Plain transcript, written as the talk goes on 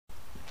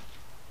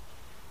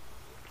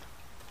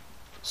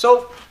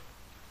So,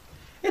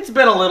 it's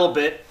been a little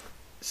bit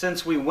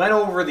since we went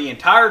over the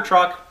entire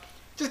truck,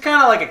 just kind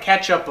of like a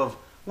catch-up of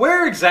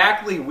where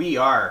exactly we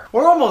are.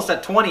 We're almost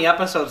at 20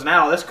 episodes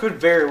now. This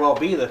could very well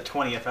be the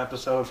 20th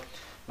episode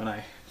when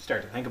I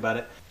start to think about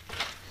it.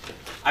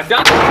 I've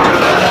done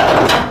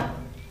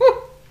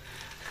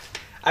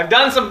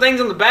some things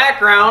in the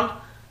background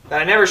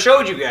that I never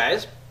showed you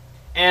guys,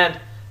 and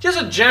just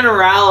a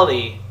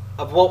generality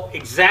of what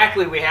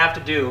exactly we have to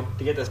do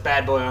to get this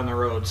bad boy on the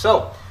road.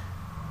 So,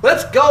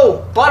 let's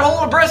go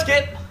butthole to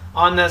brisket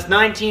on this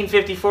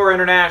 1954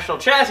 International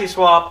chassis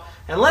swap,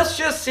 and let's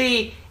just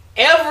see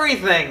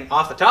everything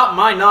off the top of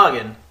my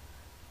noggin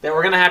that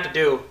we're going to have to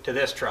do to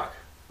this truck.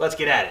 Let's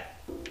get at it.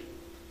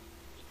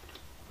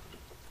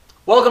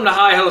 Welcome to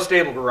Hi-Ho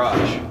Stable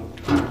Garage.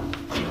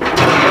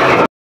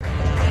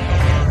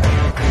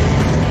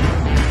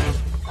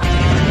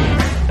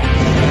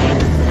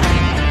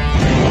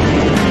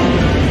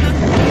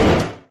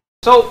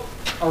 So,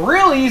 a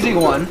real easy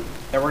one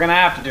that we're going to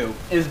have to do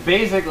is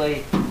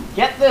basically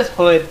get this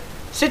hood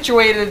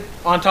situated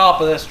on top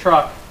of this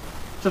truck.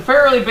 It's a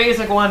fairly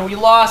basic one. We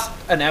lost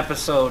an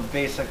episode,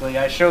 basically.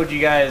 I showed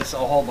you guys a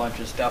whole bunch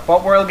of stuff,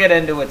 but we'll get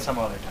into it some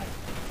other time.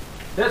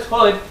 This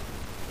hood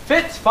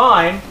fits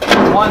fine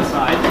on one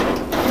side,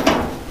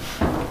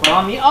 but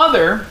on the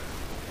other,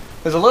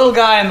 there's a little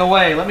guy in the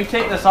way. Let me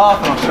take this off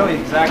and I'll show you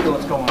exactly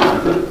what's going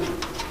on.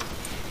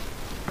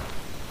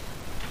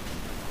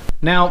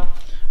 Now,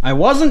 I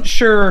wasn't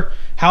sure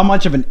how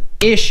much of an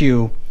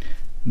issue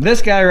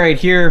this guy right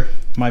here,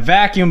 my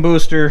vacuum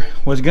booster,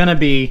 was gonna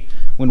be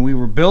when we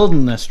were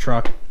building this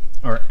truck,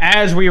 or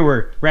as we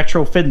were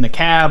retrofitting the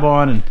cab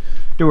on and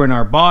doing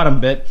our bottom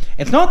bit.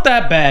 It's not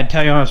that bad,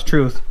 tell you the honest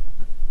truth.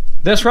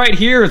 This right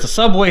here is a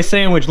Subway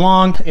sandwich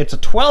long. It's a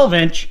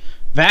 12-inch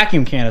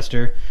vacuum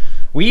canister.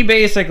 We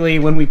basically,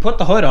 when we put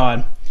the hood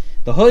on,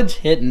 the hood's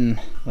hitting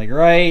like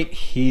right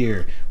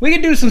here. We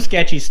could do some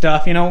sketchy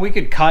stuff, you know, we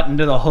could cut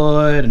into the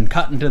hood and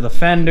cut into the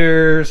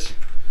fenders.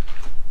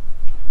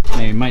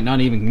 Maybe might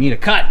not even need a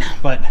cut,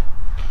 but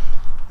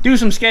do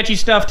some sketchy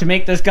stuff to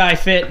make this guy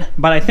fit.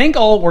 But I think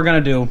all we're gonna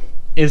do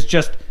is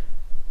just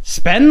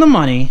spend the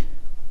money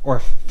or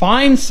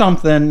find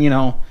something, you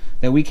know,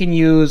 that we can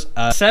use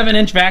a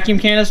 7-inch vacuum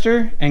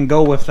canister and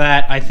go with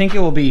that. I think it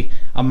will be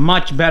a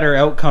much better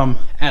outcome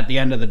at the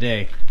end of the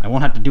day. I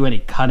won't have to do any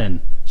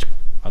cutting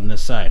on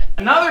this side.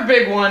 Another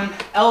big one,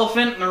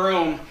 elephant in the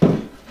room,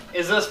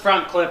 is this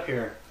front clip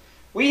here.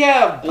 We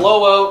have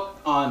blowout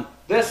on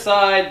this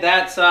side,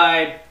 that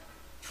side,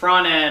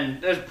 front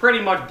end. There's pretty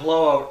much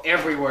blowout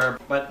everywhere,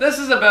 but this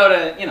is about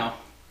a, you know,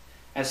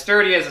 as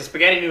sturdy as a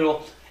spaghetti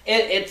noodle.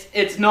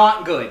 It's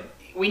not good.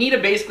 We need to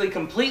basically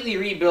completely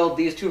rebuild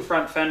these two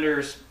front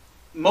fenders,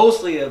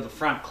 mostly of the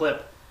front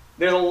clip.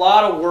 There's a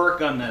lot of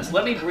work on this.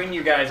 Let me bring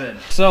you guys in.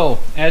 So,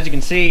 as you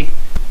can see,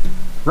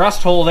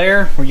 rust hole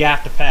there where you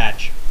have to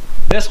patch.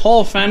 This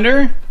whole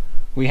fender,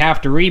 we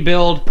have to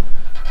rebuild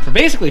for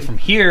basically from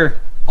here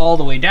all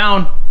the way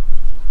down,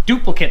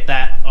 duplicate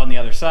that on the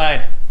other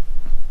side.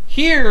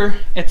 Here,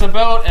 it's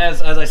about,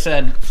 as I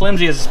said,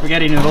 flimsy as a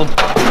spaghetti noodle.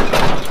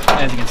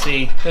 As you can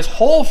see, this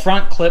whole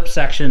front clip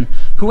section,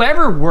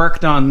 whoever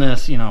worked on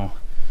this, you know,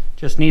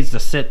 just needs to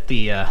sit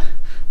the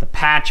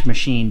patch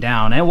machine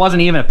down. It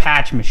wasn't even a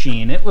patch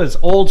machine. It was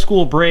old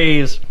school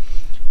braze,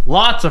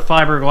 lots of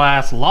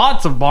fiberglass,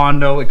 lots of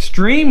Bondo,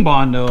 extreme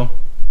Bondo.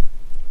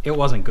 It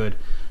wasn't good.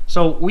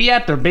 So we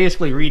had to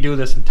basically redo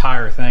this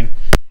entire thing.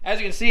 As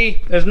you can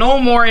see, there's no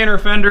more inner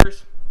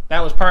fenders.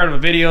 That was part of a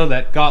video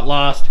that got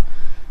lost.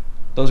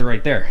 Those are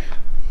right there.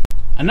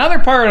 Another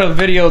part of the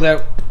video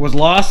that was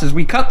lost is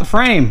we cut the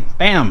frame.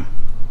 Bam.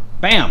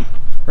 Bam.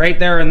 Right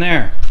there and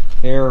there.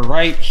 They're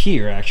right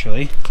here,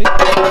 actually. See?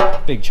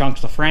 Big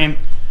chunks of frame.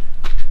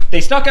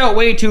 They stuck out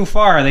way too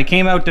far. They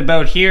came out to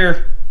about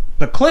here.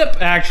 The clip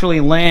actually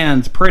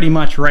lands pretty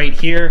much right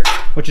here,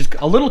 which is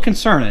a little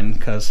concerning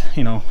because,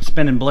 you know,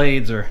 spinning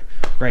blades are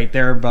right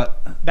there,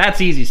 but that's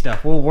easy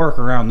stuff. We'll work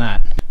around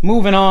that.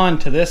 Moving on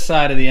to this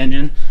side of the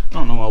engine. I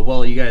don't know how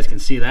well you guys can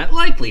see that.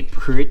 Likely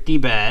pretty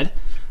bad,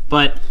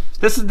 but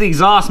this is the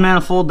exhaust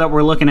manifold that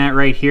we're looking at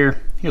right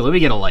here. Here, let me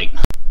get a light.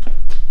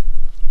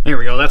 There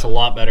we go, that's a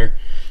lot better.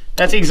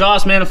 That's the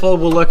exhaust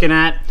manifold we're looking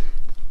at.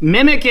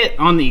 Mimic it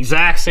on the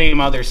exact same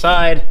other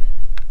side.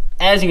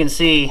 As you can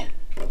see,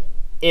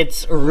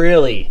 it's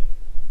really,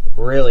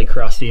 really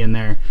crusty in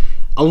there.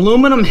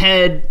 Aluminum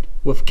head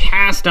with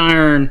cast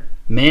iron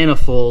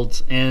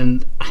manifolds,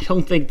 and I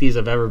don't think these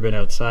have ever been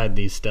outside,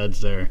 these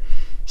studs there.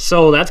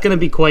 So that's going to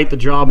be quite the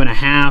job and a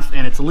half,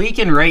 and it's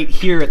leaking right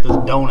here at this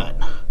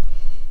donut.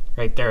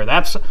 Right there.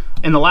 That's,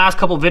 in the last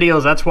couple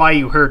videos, that's why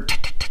you heard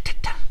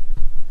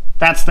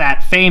that's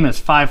that famous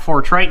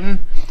 5.4 Triton.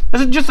 This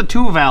is just a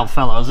 2-valve,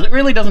 fellows. It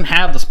really doesn't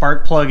have the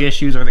spark plug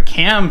issues or the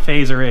cam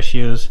phaser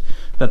issues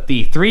that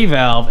the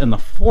 3-valve and the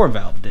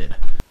 4-valve did.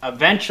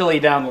 Eventually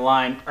down the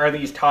line are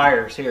these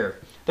tires here.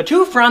 The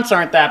two fronts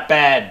aren't that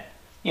bad,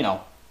 you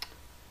know,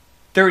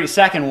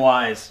 30-second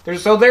wise.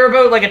 So they're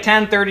about like a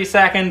 10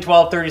 30-second,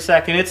 12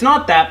 30-second. It's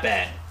not that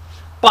bad.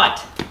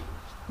 But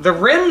the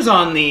rims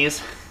on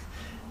these,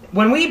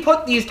 when we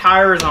put these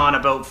tires on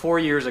about 4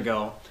 years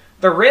ago,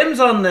 the rims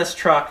on this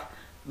truck,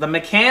 the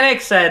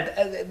mechanic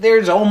said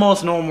there's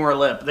almost no more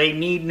lip. They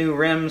need new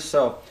rims,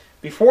 so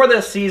before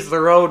this sees the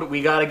road,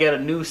 we got to get a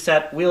new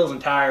set wheels and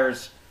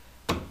tires.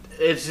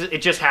 It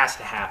just has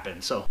to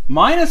happen. So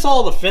minus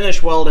all the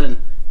finish welding,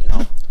 you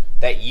know,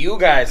 that you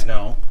guys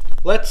know,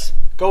 let's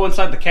go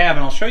inside the cab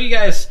and I'll show you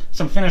guys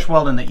some finish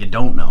welding that you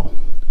don't know.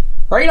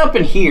 Right up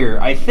in here,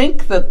 I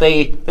think that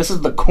this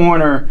is the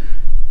corner.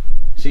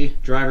 See,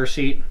 driver's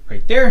seat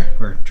right there,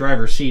 or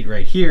driver's seat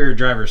right here,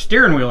 driver's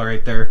steering wheel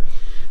right there.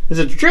 Is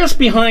it just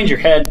behind your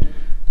head?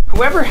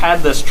 Whoever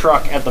had this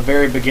truck at the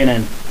very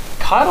beginning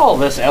cut all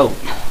this out.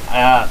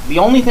 The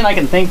only thing I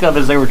can think of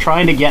is they were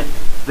trying to get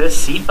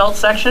this seatbelt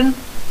section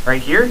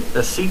right here,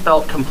 the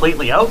seatbelt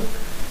completely out,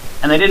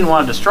 and they didn't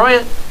want to destroy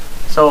it,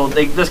 so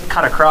they just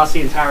cut across the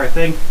entire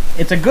thing.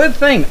 It's a good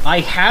thing I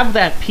have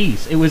that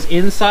piece. It was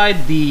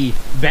inside the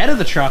bed of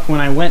the truck when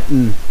I went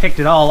and picked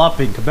it all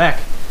up in Quebec.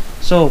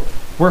 So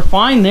we're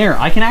fine there.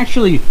 I can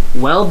actually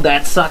weld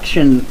that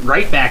section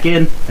right back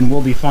in and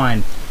we'll be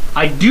fine.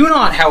 I do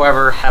not,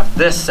 however, have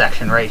this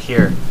section right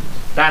here.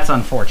 That's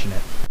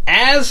unfortunate.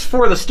 As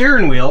for the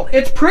steering wheel,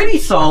 it's pretty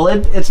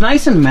solid. It's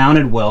nice and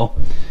mounted well,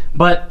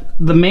 but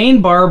the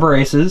main bar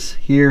braces,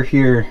 here,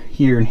 here,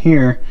 here, and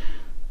here,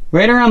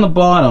 right around the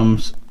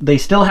bottoms, they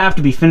still have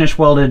to be finish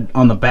welded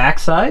on the back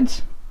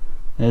sides,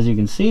 as you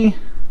can see.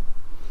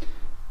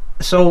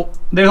 So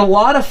there's a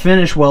lot of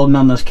finish welding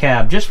on this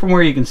cab, just from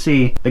where you can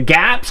see. The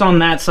gaps on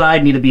that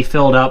side need to be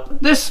filled up.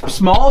 This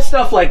small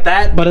stuff like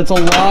that, but it's a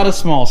lot of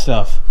small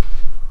stuff.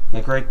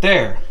 Like right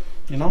there,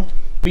 you know?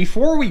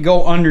 Before we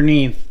go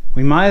underneath,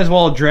 we might as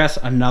well address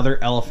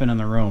another elephant in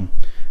the room.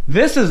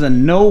 This is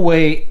in no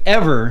way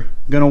ever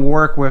gonna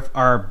work with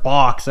our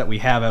box that we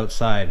have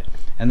outside.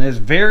 And there's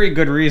very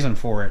good reason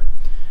for it.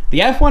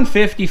 The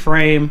F-150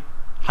 frame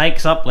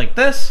hikes up like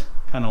this,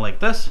 kind of like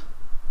this,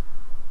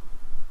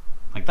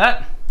 like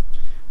that.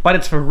 But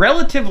it's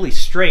relatively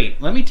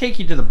straight. Let me take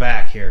you to the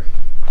back here.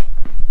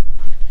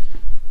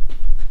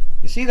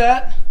 You see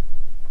that?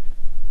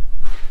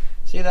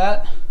 See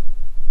that?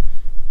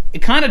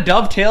 It kind of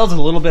dovetails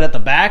a little bit at the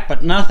back,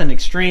 but nothing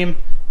extreme.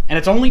 And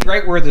it's only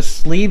right where the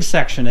sleeve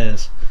section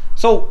is.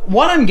 So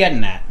what I'm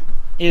getting at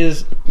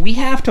is we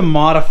have to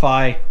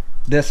modify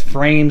this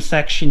frame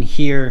section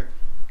here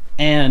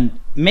and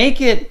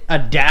make it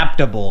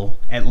adaptable,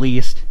 at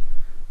least,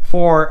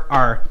 for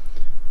our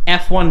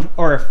F1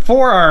 or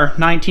for our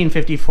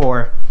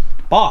 1954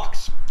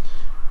 box.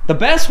 The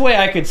best way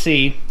I could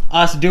see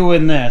us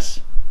doing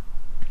this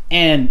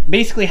and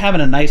basically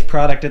having a nice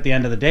product at the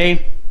end of the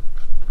day,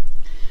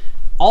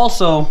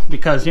 also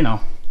because, you know,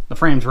 the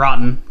frame's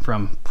rotten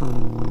from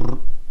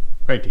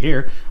right to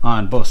here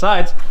on both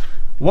sides,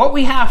 what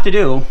we have to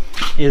do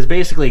is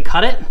basically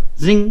cut it,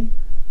 zing,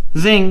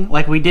 zing,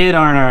 like we did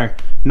on our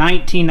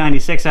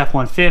 1996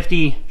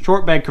 F-150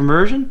 short bed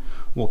conversion.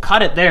 We'll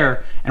cut it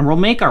there and we'll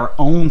make our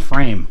own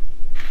frame.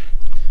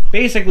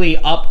 Basically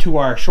up to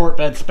our short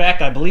bed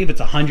spec. I believe it's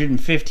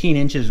 115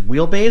 inches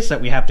wheelbase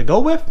that we have to go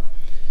with.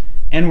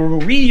 And we'll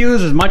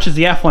reuse as much as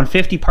the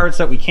F-150 parts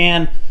that we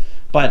can,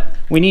 but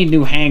we need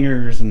new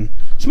hangers and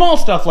small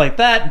stuff like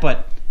that.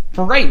 But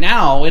for right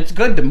now, it's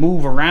good to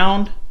move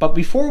around. But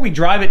before we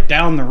drive it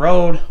down the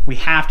road, we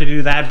have to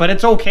do that. But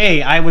it's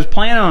okay. I was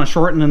planning on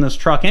shortening this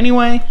truck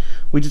anyway.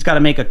 We just got to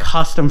make a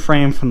custom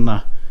frame from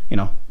the, you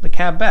know, the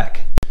cab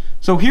back.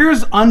 So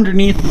here's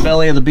underneath the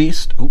belly of the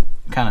beast. Oh,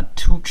 kind of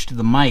tooched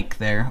the mic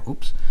there.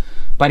 Oops.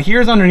 But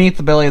here's underneath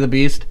the belly of the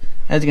beast.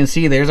 As you can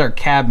see, there's our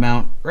cab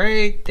mount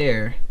right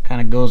there. Kind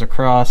of goes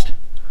across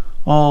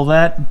all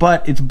that,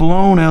 but it's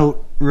blown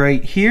out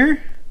right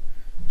here.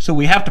 So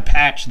we have to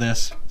patch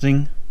this.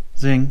 Zing,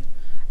 zing.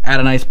 Add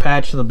a nice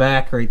patch to the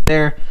back right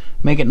there.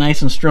 Make it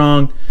nice and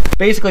strong.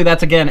 Basically,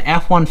 that's again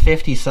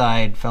F-150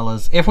 side,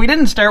 fellas. If we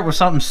didn't start with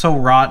something so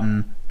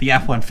rotten, the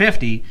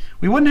F-150,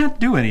 we wouldn't have to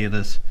do any of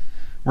this.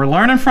 We're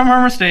learning from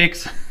our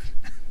mistakes,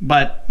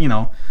 but, you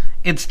know,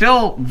 it's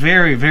still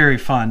very, very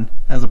fun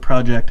as a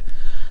project.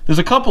 There's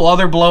a couple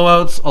other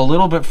blowouts a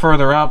little bit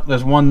further up.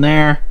 There's one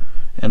there,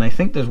 and I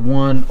think there's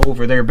one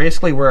over there,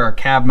 basically where our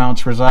cab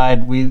mounts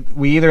reside. We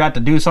either have to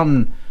do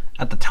something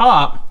at the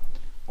top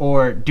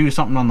or do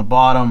something on the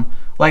bottom.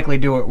 Likely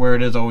do it where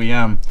it is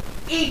OEM.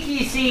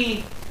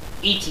 ETC,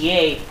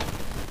 ETA,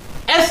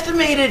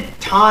 estimated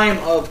time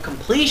of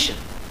completion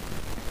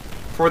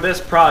for this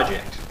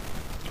project.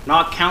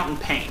 Not counting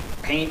paint.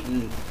 Paint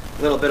and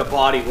a little bit of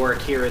body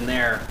work here and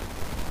there,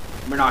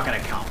 we're not going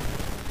to count.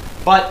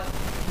 But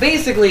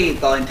basically,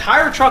 the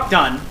entire truck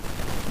done,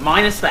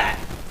 minus that.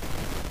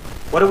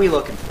 What are we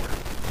looking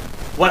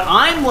for? What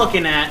I'm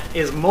looking at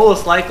is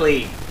most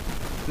likely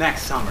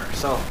next summer.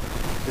 So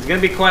there's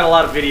going to be quite a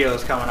lot of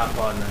videos coming up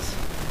on this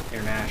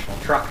international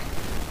truck.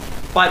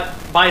 But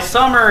by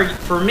summer,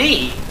 for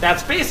me,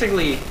 that's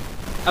basically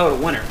out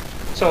of winter.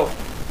 So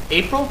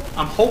April,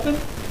 I'm hoping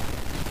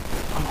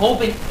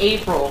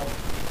April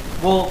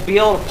we'll be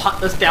able to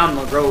put this down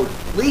the road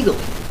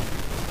legally.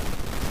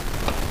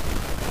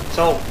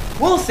 So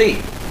we'll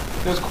see.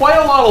 There's quite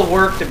a lot of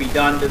work to be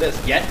done to this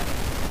yet.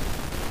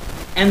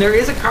 And there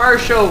is a car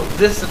show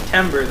this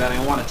September that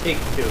I want to take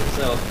you to,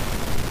 so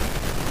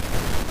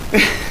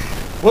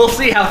we'll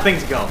see how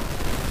things go.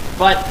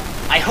 But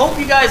I hope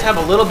you guys have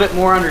a little bit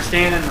more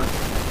understanding of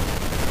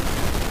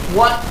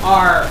what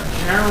our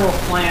general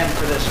plan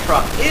for this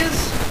truck is,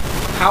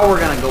 how we're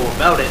going to go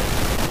about it,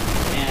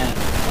 and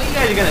what you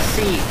guys are going to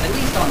see, at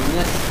least on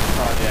this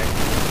project,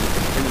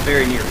 in the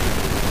very near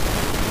future.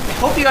 I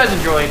hope you guys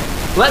enjoyed.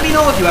 Let me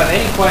know if you have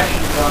any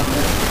questions on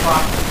this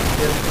truck,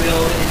 this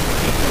build in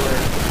particular.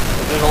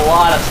 There's a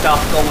lot of stuff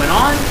going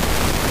on.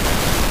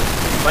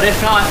 But if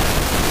not,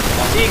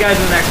 I'll see you guys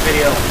in the next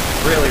video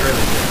really,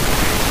 really soon.